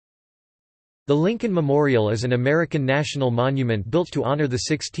The Lincoln Memorial is an American national monument built to honor the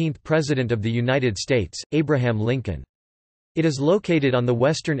 16th President of the United States, Abraham Lincoln. It is located on the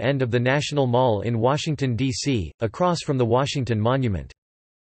western end of the National Mall in Washington, D.C., across from the Washington Monument.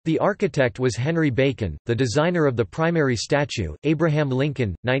 The architect was Henry Bacon, the designer of the primary statue, Abraham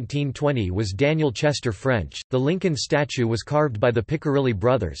Lincoln, 1920 was Daniel Chester French, the Lincoln statue was carved by the Piccirilli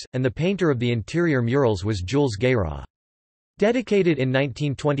brothers, and the painter of the interior murals was Jules Guérin. Dedicated in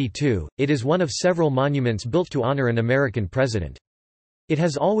 1922, it is one of several monuments built to honor an American president. It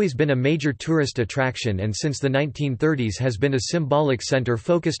has always been a major tourist attraction and since the 1930s has been a symbolic center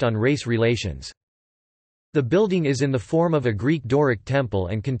focused on race relations. The building is in the form of a Greek Doric temple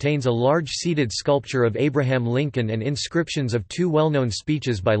and contains a large seated sculpture of Abraham Lincoln and inscriptions of two well-known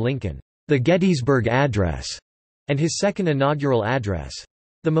speeches by Lincoln, the Gettysburg Address, and his second inaugural address.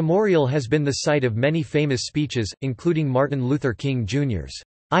 The memorial has been the site of many famous speeches, including Martin Luther King Jr.'s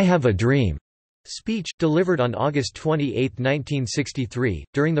 "I Have a Dream" speech, delivered on August 28, 1963,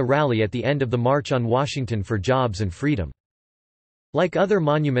 during the rally at the end of the March on Washington for Jobs and Freedom. Like other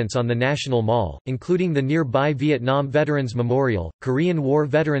monuments on the National Mall, including the nearby Vietnam Veterans Memorial, Korean War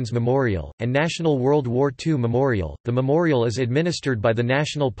Veterans Memorial, and National World War II Memorial, the memorial is administered by the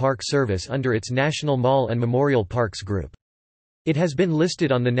National Park Service under its National Mall and Memorial Parks Group. It has been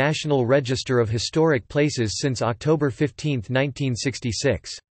listed on the National Register of Historic Places since October 15,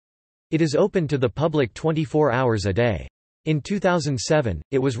 1966. It is open to the public 24 hours a day. In 2007,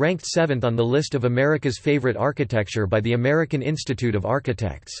 it was ranked 7th on the list of America's favorite architecture by the American Institute of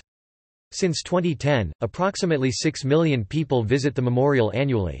Architects. Since 2010, approximately 6 million people visit the memorial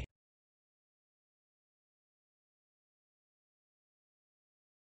annually.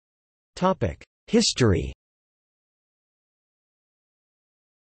 History.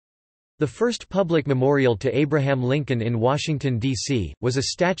 The first public memorial to Abraham Lincoln in Washington, D.C., was a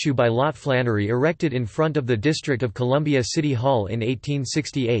statue by Lot Flannery erected in front of the District of Columbia City Hall in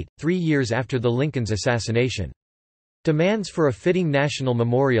 1868, 3 years after the Lincoln's assassination. Demands for a fitting national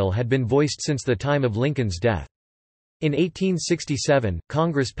memorial had been voiced since the time of Lincoln's death. In 1867,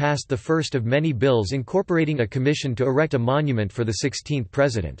 Congress passed the first of many bills incorporating a commission to erect a monument for the 16th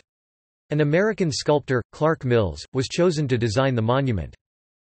president. An American sculptor, Clark Mills, was chosen to design the monument.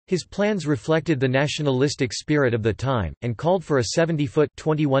 His plans reflected the nationalistic spirit of the time, and called for a 70-foot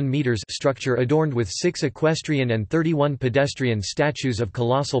 (21 meters) structure adorned with 6 equestrian and 31 pedestrian statues of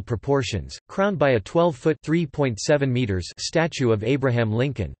colossal proportions, crowned by a 12-foot (3.7 meters) statue of Abraham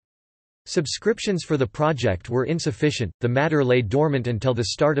Lincoln. Subscriptions for the project were insufficient. The matter lay dormant until the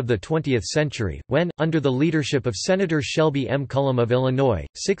start of the 20th century, when, under the leadership of Senator Shelby M. Cullom of Illinois,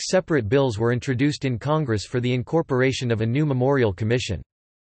 6 separate bills were introduced in Congress for the incorporation of a new memorial commission.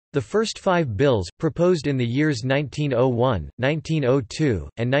 The first 5 bills, proposed in the years 1901, 1902,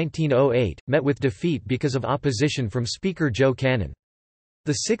 and 1908, met with defeat because of opposition from Speaker Joe Cannon.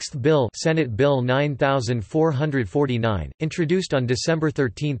 The 6th bill, Senate Bill 9449, introduced on December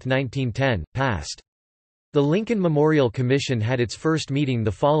 13, 1910, passed. The Lincoln Memorial Commission had its first meeting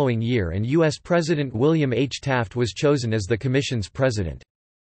the following year and U.S. President William H. Taft was chosen as the commission's president.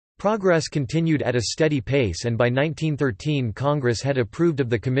 Progress continued at a steady pace and by 1913 Congress had approved of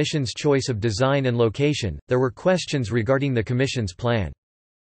the Commission's choice of design and location. There were questions regarding the Commission's plan.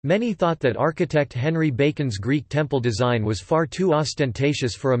 Many thought that architect Henry Bacon's Greek temple design was far too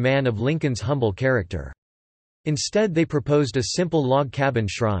ostentatious for a man of Lincoln's humble character. Instead they proposed a simple log cabin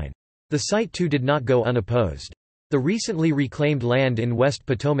shrine. The site too did not go unopposed. The recently reclaimed land in West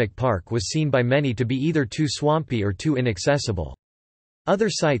Potomac Park was seen by many to be either too swampy or too inaccessible.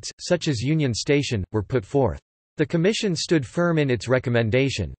 Other sites, such as Union Station, were put forth. The Commission stood firm in its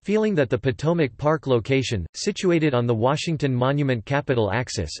recommendation, feeling that the Potomac Park location, situated on the Washington Monument Capitol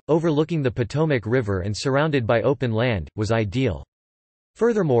axis, overlooking the Potomac River and surrounded by open land, was ideal.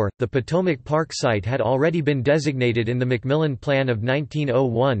 Furthermore, the Potomac Park site had already been designated in the Macmillan Plan of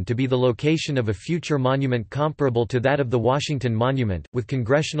 1901 to be the location of a future monument comparable to that of the Washington Monument. With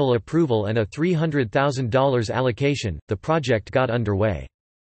congressional approval and a $300,000 allocation, the project got underway.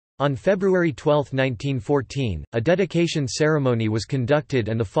 On February 12, 1914, a dedication ceremony was conducted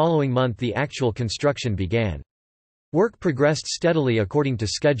and the following month the actual construction began. Work progressed steadily according to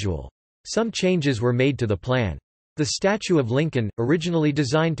schedule. Some changes were made to the plan. The statue of Lincoln, originally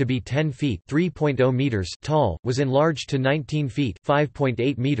designed to be 10 feet (3.0 meters) tall, was enlarged to 19 feet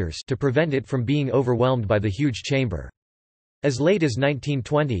 (5.8 meters) to prevent it from being overwhelmed by the huge chamber. As late as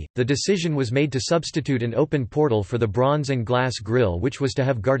 1920, the decision was made to substitute an open portal for the bronze and glass grille which was to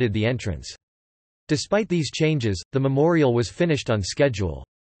have guarded the entrance. Despite these changes, the memorial was finished on schedule.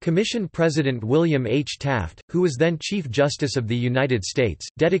 Commission President William H. Taft, who was then Chief Justice of the United States,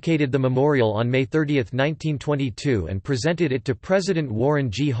 dedicated the memorial on May 30, 1922 and presented it to President Warren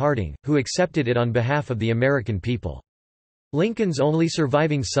G. Harding, who accepted it on behalf of the American people. Lincoln's only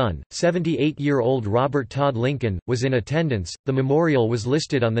surviving son, 78-year-old Robert Todd Lincoln, was in attendance. The memorial was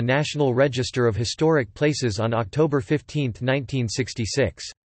listed on the National Register of Historic Places on October 15, 1966.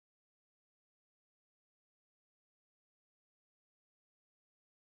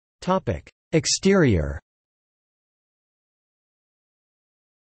 Exterior.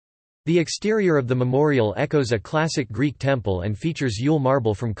 The exterior of the memorial echoes a classic Greek temple and features Yule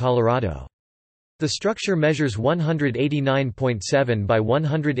marble from Colorado. The structure measures 189.7 by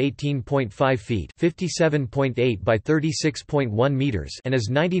 118.5 feet, 57.8 by 36.1 meters, and is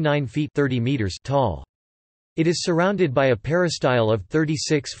 99 feet 30 meters tall. It is surrounded by a peristyle of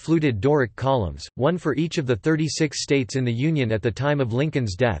 36 fluted Doric columns, one for each of the 36 states in the Union at the time of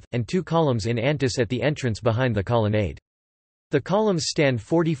Lincoln's death, and 2 columns in antis at the entrance behind the colonnade. The columns stand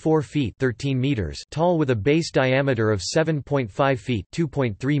 44 feet 13 meters tall with a base diameter of 7.5 feet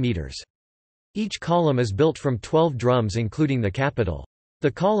 2.3 meters. Each column is built from 12 drums including the capital.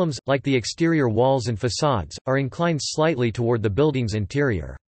 The columns, like the exterior walls and facades, are inclined slightly toward the building's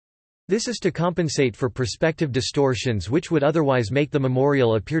interior. This is to compensate for perspective distortions which would otherwise make the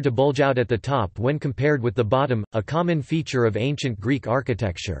memorial appear to bulge out at the top when compared with the bottom, a common feature of ancient Greek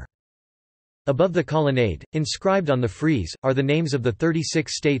architecture. Above the colonnade, inscribed on the frieze, are the names of the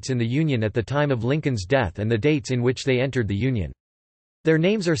 36 states in the Union at the time of Lincoln's death and the dates in which they entered the Union. Their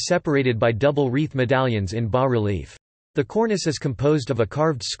names are separated by double wreath medallions in bas-relief. The cornice is composed of a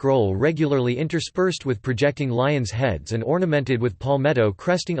carved scroll regularly interspersed with projecting lions' heads and ornamented with palmetto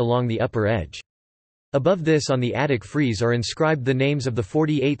cresting along the upper edge. Above this on the attic frieze are inscribed the names of the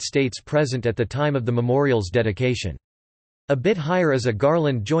 48 states present at the time of the memorial's dedication. A bit higher is a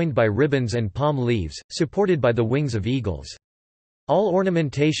garland joined by ribbons and palm leaves, supported by the wings of eagles. All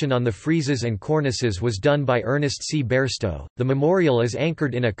ornamentation on the friezes and cornices was done by Ernest C. Bairstow. The memorial is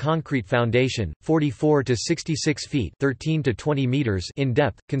anchored in a concrete foundation, 44 to 66 feet (13 to 20 meters) in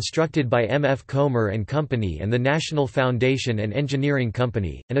depth, constructed by M. F. Comer and Company and the National Foundation and Engineering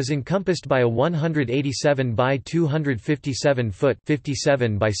Company, and is encompassed by a 187 by 257 foot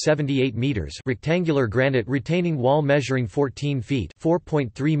 (57 by 78 meters) rectangular granite retaining wall measuring 14 feet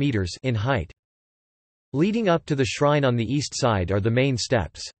 (4.3 meters) in height. Leading up to the shrine on the east side are the main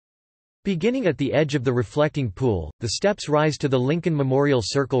steps. Beginning at the edge of the reflecting pool, the steps rise to the Lincoln Memorial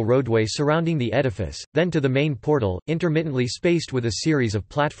Circle roadway surrounding the edifice, then to the main portal, intermittently spaced with a series of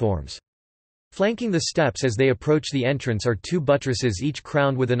platforms. Flanking the steps as they approach the entrance are 2 buttresses each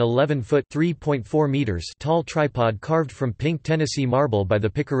crowned with an 11-foot (3.4 meters) tall tripod carved from pink Tennessee marble by the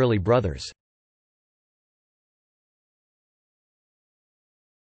Piccirilli brothers.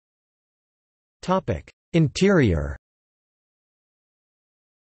 Interior.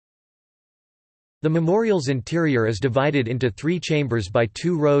 The memorial's interior is divided into 3 chambers by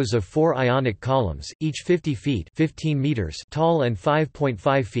 2 rows of 4 Ionic columns, each 50 feet (15 meters) tall and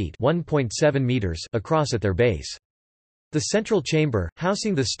 5.5 feet (1.7 meters) across at their base. The central chamber,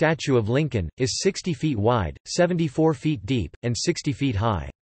 housing the statue of Lincoln, is 60 feet wide, 74 feet deep, and 60 feet high.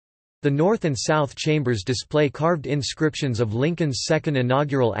 The north and south chambers display carved inscriptions of Lincoln's second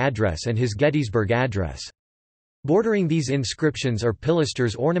inaugural address and his Gettysburg Address. Bordering these inscriptions are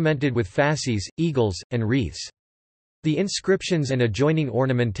pilasters ornamented with fasces, eagles, and wreaths. The inscriptions and adjoining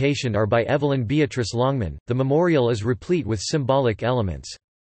ornamentation are by Evelyn Beatrice Longman. The memorial is replete with symbolic elements.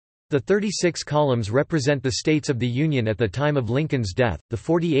 The 36 columns represent the states of the Union at the time of Lincoln's death. The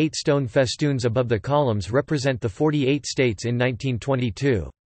 48 stone festoons above the columns represent the 48 states in 1922.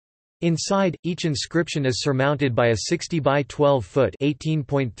 Inside, each inscription is surmounted by a 60 by 12 foot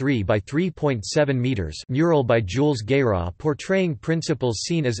 (18.3 by 3.7 meters) mural by Jules Guérin portraying principles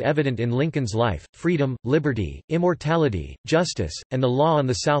seen as evident in Lincoln's life: freedom, liberty, immortality, justice, and the law on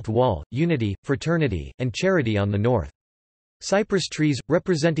the south wall, unity, fraternity, and charity on the north. Cypress trees,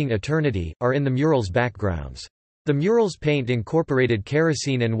 representing eternity, are in the mural's backgrounds. The mural's paint incorporated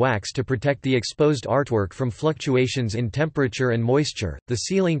kerosene and wax to protect the exposed artwork from fluctuations in temperature and moisture. The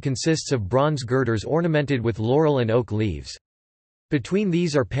ceiling consists of bronze girders ornamented with laurel and oak leaves. Between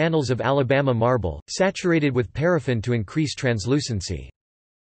these are panels of Alabama marble, saturated with paraffin to increase translucency.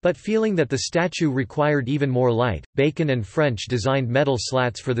 But feeling that the statue required even more light, Bacon and French designed metal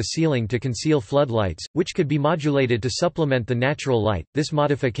slats for the ceiling to conceal floodlights, which could be modulated to supplement the natural light. This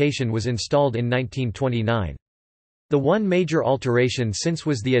modification was installed in 1929. The one major alteration since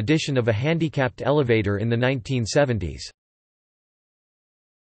was the addition of a handicapped elevator in the 1970s.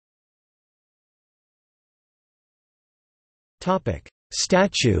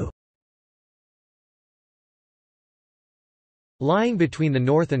 statue. Lying between the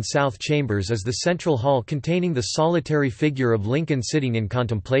north and south chambers is the central hall containing the solitary figure of Lincoln sitting in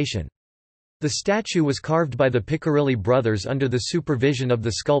contemplation. The statue was carved by the Piccirilli brothers under the supervision of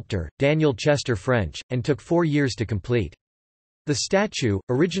the sculptor, Daniel Chester French, and took 4 years to complete. The statue,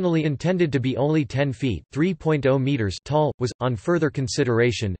 originally intended to be only 10 feet (3.0 meters) tall, was, on further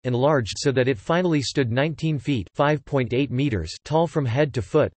consideration, enlarged so that it finally stood 19 feet (5.8 meters) tall from head to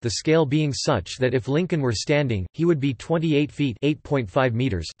foot, the scale being such that if Lincoln were standing, he would be 28 feet (8.5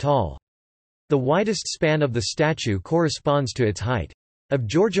 meters) tall. The widest span of the statue corresponds to its height. Of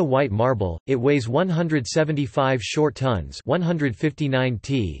Georgia white marble, it weighs 175 short tons (159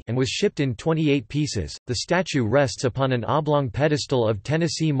 t) and was shipped in 28 pieces. The statue rests upon an oblong pedestal of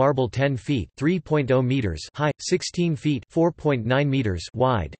Tennessee marble 10 feet (3.0 meters) high, 16 feet (4.9 meters)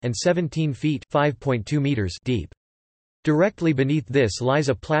 wide, and 17 feet (5.2 meters) deep. Directly beneath this lies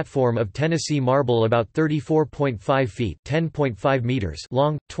a platform of Tennessee marble about 34.5 feet (10.5 meters)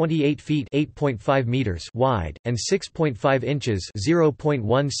 long, 28 feet (8.5 meters) wide, and 6.5 inches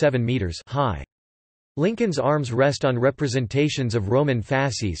 (0.17 meters) high. Lincoln's arms rest on representations of Roman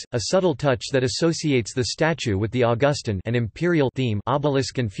fasces, a subtle touch that associates the statue with the Augustan and imperial theme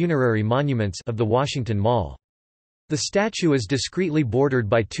obelisk and funerary monuments of the Washington Mall. The statue is discreetly bordered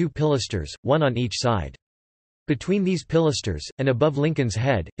by 2 pilasters, one on each side. Between these pilasters, and above Lincoln's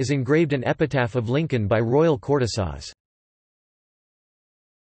head, is engraved an epitaph of Lincoln by royal courtesans.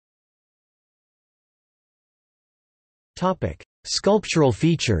 Sculptural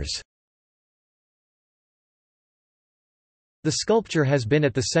features. The sculpture has been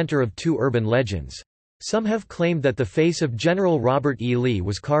at the center of 2 urban legends. Some have claimed that the face of General Robert E. Lee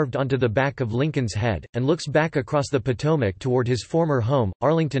was carved onto the back of Lincoln's head, and looks back across the Potomac toward his former home,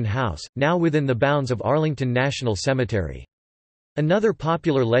 Arlington House, now within the bounds of Arlington National Cemetery. Another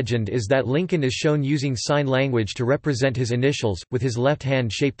popular legend is that Lincoln is shown using sign language to represent his initials, with his left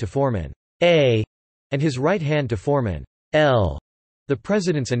hand shaped to form an A and his right hand to form an L, the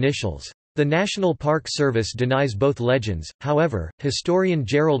president's initials. The National Park Service denies both legends. However, historian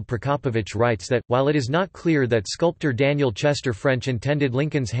Gerald Prokopovich writes that, while it is not clear that sculptor Daniel Chester French intended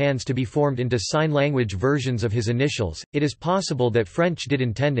Lincoln's hands to be formed into sign language versions of his initials, it is possible that French did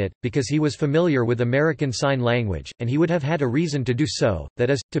intend it, because he was familiar with American Sign Language, and he would have had a reason to do so, that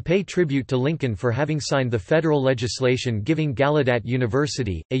is, to pay tribute to Lincoln for having signed the federal legislation giving Gallaudet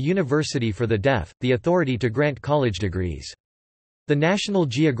University, a university for the deaf, the authority to grant college degrees. The National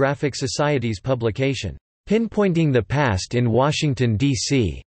Geographic Society's publication, "Pinpointing the Past in Washington,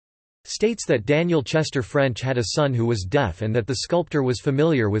 D.C." states that Daniel Chester French had a son who was deaf and that the sculptor was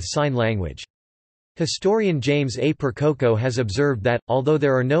familiar with sign language. Historian James A. Percoco has observed that, although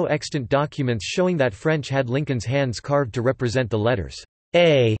there are no extant documents showing that French had Lincoln's hands carved to represent the letters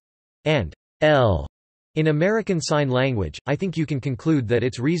A and L in American Sign Language, I think you can conclude that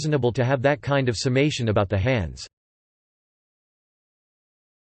it's reasonable to have that kind of summation about the hands.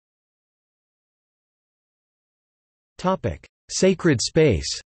 Sacred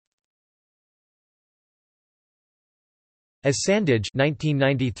space. As Sandage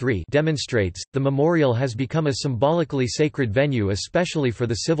 1993 demonstrates, the memorial has become a symbolically sacred venue especially for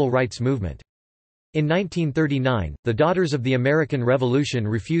the civil rights movement. In 1939, the Daughters of the American Revolution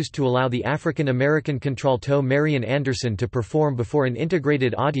refused to allow the African-American contralto Marian Anderson to perform before an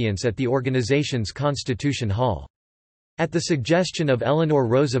integrated audience at the organization's Constitution Hall. At the suggestion of Eleanor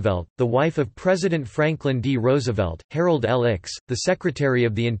Roosevelt, the wife of President Franklin D. Roosevelt, Harold L. Ickes, the Secretary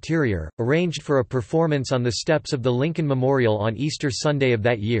of the Interior, arranged for a performance on the steps of the Lincoln Memorial on Easter Sunday of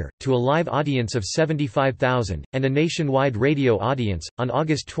that year, to a live audience of 75,000, and a nationwide radio audience. On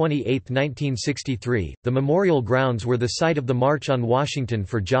August 28, 1963, the memorial grounds were the site of the March on Washington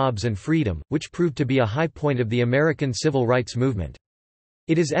for Jobs and Freedom, which proved to be a high point of the American civil rights movement.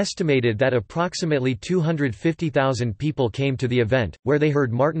 It is estimated that approximately 250,000 people came to the event, where they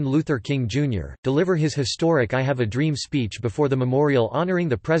heard Martin Luther King Jr. deliver his historic I Have a Dream speech before the memorial honoring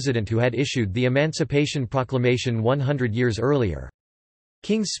the president who had issued the Emancipation Proclamation 100 years earlier.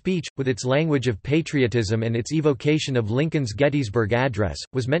 King's speech, with its language of patriotism and its evocation of Lincoln's Gettysburg Address,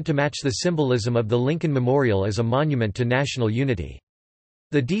 was meant to match the symbolism of the Lincoln Memorial as a monument to national unity.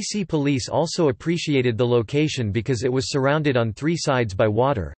 The D.C. police also appreciated the location because it was surrounded on 3 sides by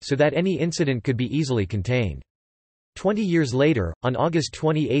water, so that any incident could be easily contained. 20 years later, on August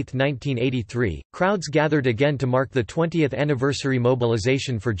 28, 1983, crowds gathered again to mark the 20th anniversary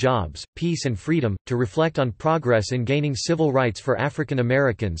mobilization for jobs, peace and freedom, to reflect on progress in gaining civil rights for African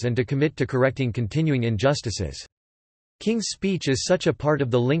Americans and to commit to correcting continuing injustices. King's speech is such a part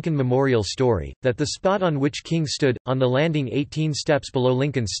of the Lincoln Memorial story, that the spot on which King stood, on the landing 18 steps below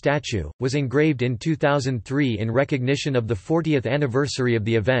Lincoln's statue, was engraved in 2003 in recognition of the 40th anniversary of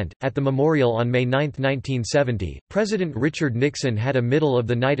the event. At the memorial on May 9, 1970, President Richard Nixon had a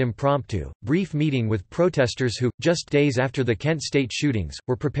middle-of-the-night impromptu, brief meeting with protesters who, just days after the Kent State shootings,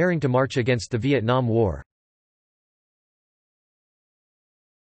 were preparing to march against the Vietnam War.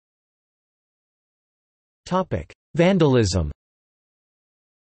 Vandalism.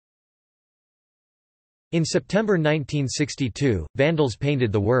 In September 1962, vandals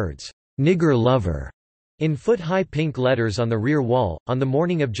painted the words, "Nigger Lover," in foot-high pink letters on the rear wall. On the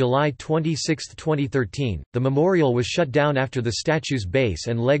morning of July 26, 2013, the memorial was shut down after the statue's base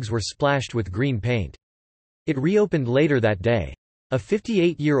and legs were splashed with green paint. It reopened later that day. A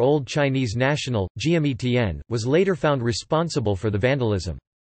 58-year-old Chinese national, Jiami Tian, was later found responsible for the vandalism.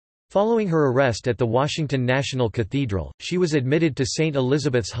 Following her arrest at the Washington National Cathedral, she was admitted to St.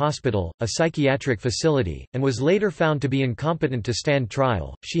 Elizabeth's Hospital, a psychiatric facility, and was later found to be incompetent to stand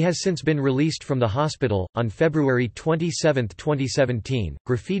trial. She has since been released from the hospital. On February 27, 2017,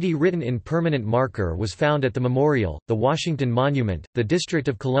 graffiti written in permanent marker was found at the memorial, the Washington Monument, the District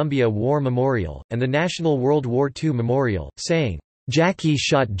of Columbia War Memorial, and the National World War II Memorial, saying, "Jackie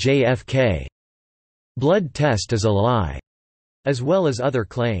shot JFK. Blood test is a lie," as well as other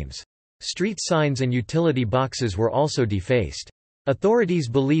claims. Street signs and utility boxes were also defaced. Authorities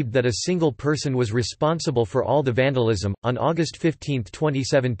believed that a single person was responsible for all the vandalism. On August 15,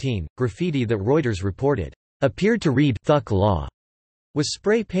 2017, graffiti that Reuters reported appeared to read "Fuck Law" was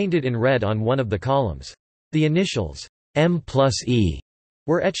spray painted in red on one of the columns. The initials M+E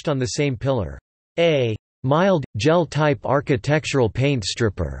were etched on the same pillar. A mild, gel-type architectural paint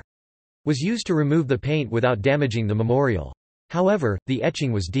stripper was used to remove the paint without damaging the memorial. However, the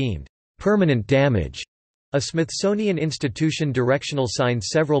etching was deemed permanent damage. A Smithsonian Institution directional sign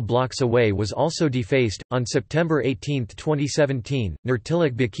several blocks away was also defaced. On September 18, 2017,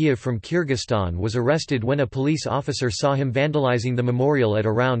 Nurtilak Bakiev from Kyrgyzstan was arrested when a police officer saw him vandalizing the memorial at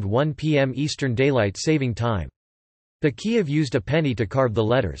around 1 p.m. Eastern Daylight Saving Time. Bakiev used a penny to carve the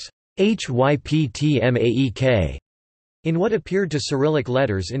letters HYPTMAEK in what appeared to Cyrillic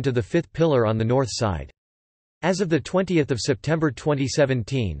letters into the fifth pillar on the north side. As of 20 September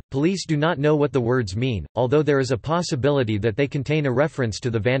 2017, police do not know what the words mean, although there is a possibility that they contain a reference to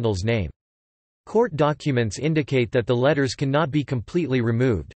the vandal's name. Court documents indicate that the letters cannot be completely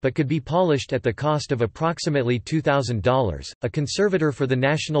removed, but could be polished at the cost of approximately $2,000. A conservator for the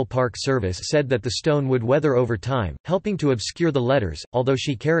National Park Service said that the stone would weather over time, helping to obscure the letters, although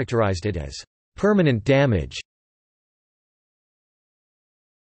she characterized it as permanent damage.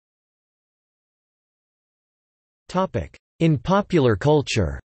 In popular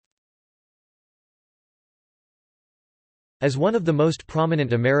culture. As one of the most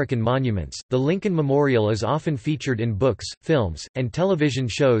prominent American monuments, the Lincoln Memorial is often featured in books, films, and television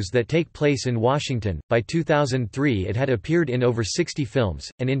shows that take place in Washington. By 2003, it had appeared in over 60 films,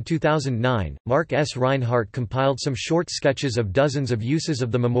 and in 2009, Mark S. Reinhart compiled some short sketches of dozens of uses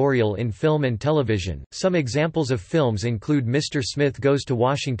of the memorial in film and television. Some examples of films include Mr. Smith Goes to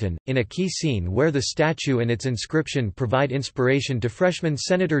Washington, in a key scene where the statue and its inscription provide inspiration to freshman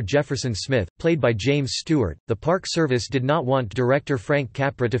Senator Jefferson Smith, played by James Stewart. The Park Service did not want director Frank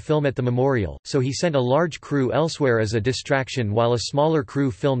Capra to film at the memorial, so he sent a large crew elsewhere as a distraction while a smaller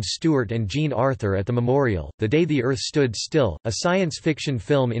crew filmed Stewart and Jean Arthur at the memorial. The Day the Earth Stood Still, a science fiction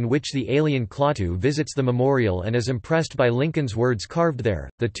film in which the alien Klaatu visits the memorial and is impressed by Lincoln's words carved there,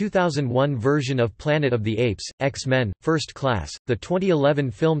 the 2001 version of Planet of the Apes, X-Men, First Class, the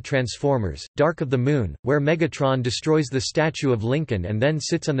 2011 film Transformers, Dark of the Moon, where Megatron destroys the statue of Lincoln and then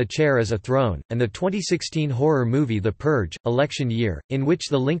sits on the chair as a throne, and the 2016 horror movie The Purge, Election Year, in which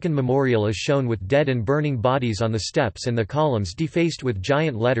the Lincoln Memorial is shown with dead and burning bodies on the steps and the columns defaced with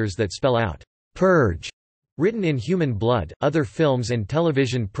giant letters that spell out "Purge" written in human blood. Other films and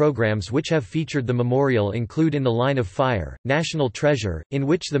television programs which have featured the memorial include In the Line of Fire, National Treasure, in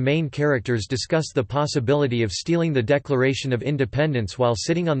which the main characters discuss the possibility of stealing the Declaration of Independence while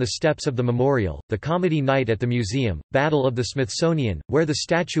sitting on the steps of the memorial, The Comedy Night at the Museum, Battle of the Smithsonian, where the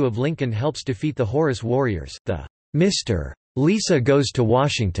statue of Lincoln helps defeat the Horus Warriors, the Mr. Lisa Goes to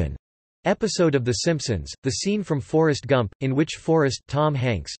Washington episode of The Simpsons, the scene from Forrest Gump, in which Forrest Tom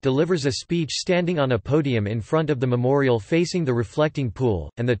Hanks delivers a speech standing on a podium in front of the memorial facing the reflecting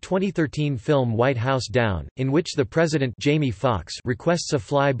pool, and the 2013 film White House Down, in which the president Jamie Foxx requests a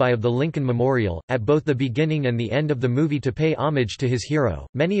flyby of the Lincoln Memorial, at both the beginning and the end of the movie to pay homage to his hero.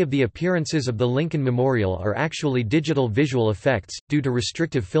 Many of the appearances of the Lincoln Memorial are actually digital visual effects, due to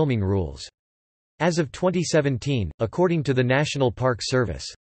restrictive filming rules. As of 2017, according to the National Park Service,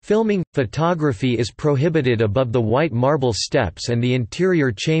 filming, photography is prohibited above the white marble steps and the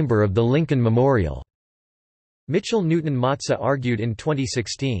interior chamber of the Lincoln Memorial. Mitchell Newton Matza argued in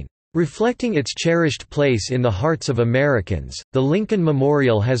 2016, reflecting its cherished place in the hearts of Americans, the Lincoln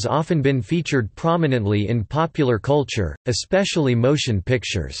Memorial has often been featured prominently in popular culture, especially motion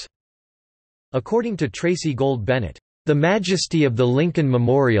pictures. According to Tracy Gold Bennett, the majesty of the Lincoln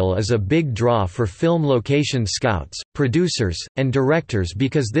Memorial is a big draw for film location scouts, producers, and directors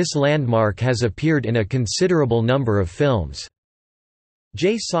because this landmark has appeared in a considerable number of films.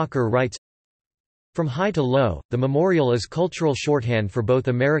 Jay Socker writes, from high to low, the memorial is cultural shorthand for both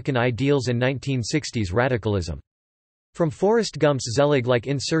American ideals and 1960s radicalism. From Forrest Gump's Zelig-like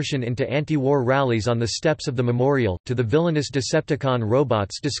insertion into anti-war rallies on the steps of the memorial, to the villainous Decepticon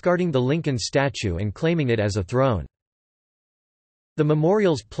robots discarding the Lincoln statue and claiming it as a throne. The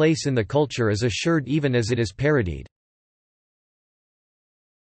memorial's place in the culture is assured even as it is parodied.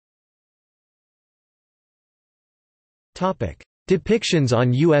 Depictions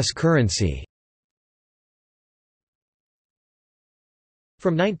on U.S. currency.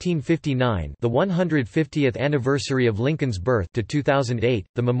 From 1959, the 150th anniversary of Lincoln's birth, to 2008,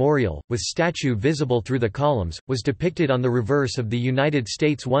 the memorial, with statue visible through the columns, was depicted on the reverse of the United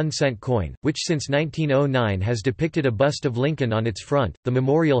States 1-cent coin, which since 1909 has depicted a bust of Lincoln on its front. The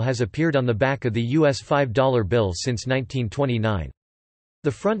memorial has appeared on the back of the U.S. $5 bill since 1929.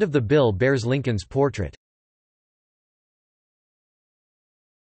 The front of the bill bears Lincoln's portrait.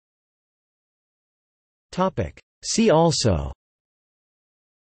 See also: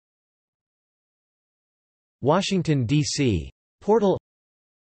 Washington, D.C. portal,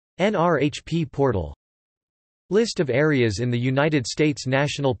 NRHP portal, list of areas in the United States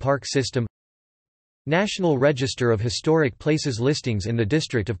National Park System, National Register of Historic Places listings in the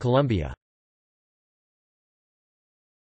District of Columbia.